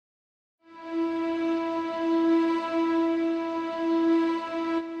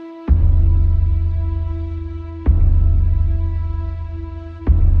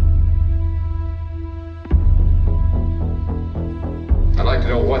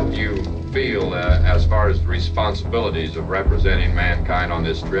what you feel as far as the responsibilities of representing mankind on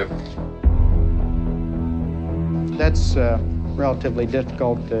this trip? That's relatively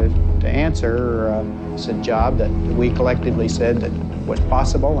difficult to answer. It's a job that we collectively said that was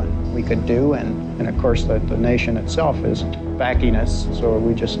possible and we could do, and of course the nation itself is backing us, so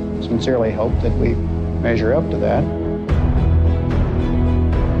we just sincerely hope that we measure up to that.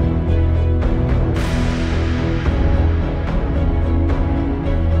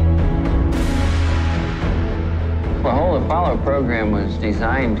 The whole Apollo program was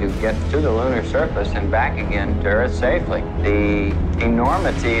designed to get to the lunar surface and back again to Earth safely. The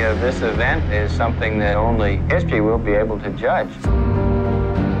enormity of this event is something that only history will be able to judge.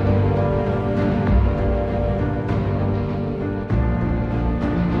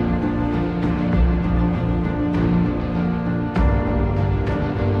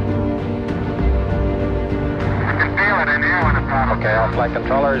 Okay, all flight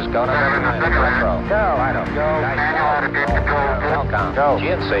controllers, go to control. Go, Idaho. Go. Telcom. Go.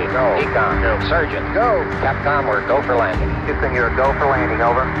 GNC. Go. Econ. Go. Surgeon. Go. Capcom, we're go for landing. Houston, you're go for landing,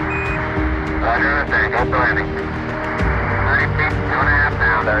 over. Roger, go for landing. 30 feet, 2.5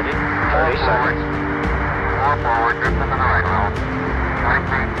 now. 30 seconds. 4 forward, just to the right, well. 20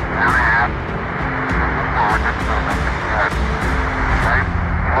 feet, 2.5. Forward, just to the left. Good. Right.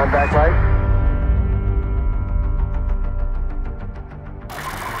 Contact light.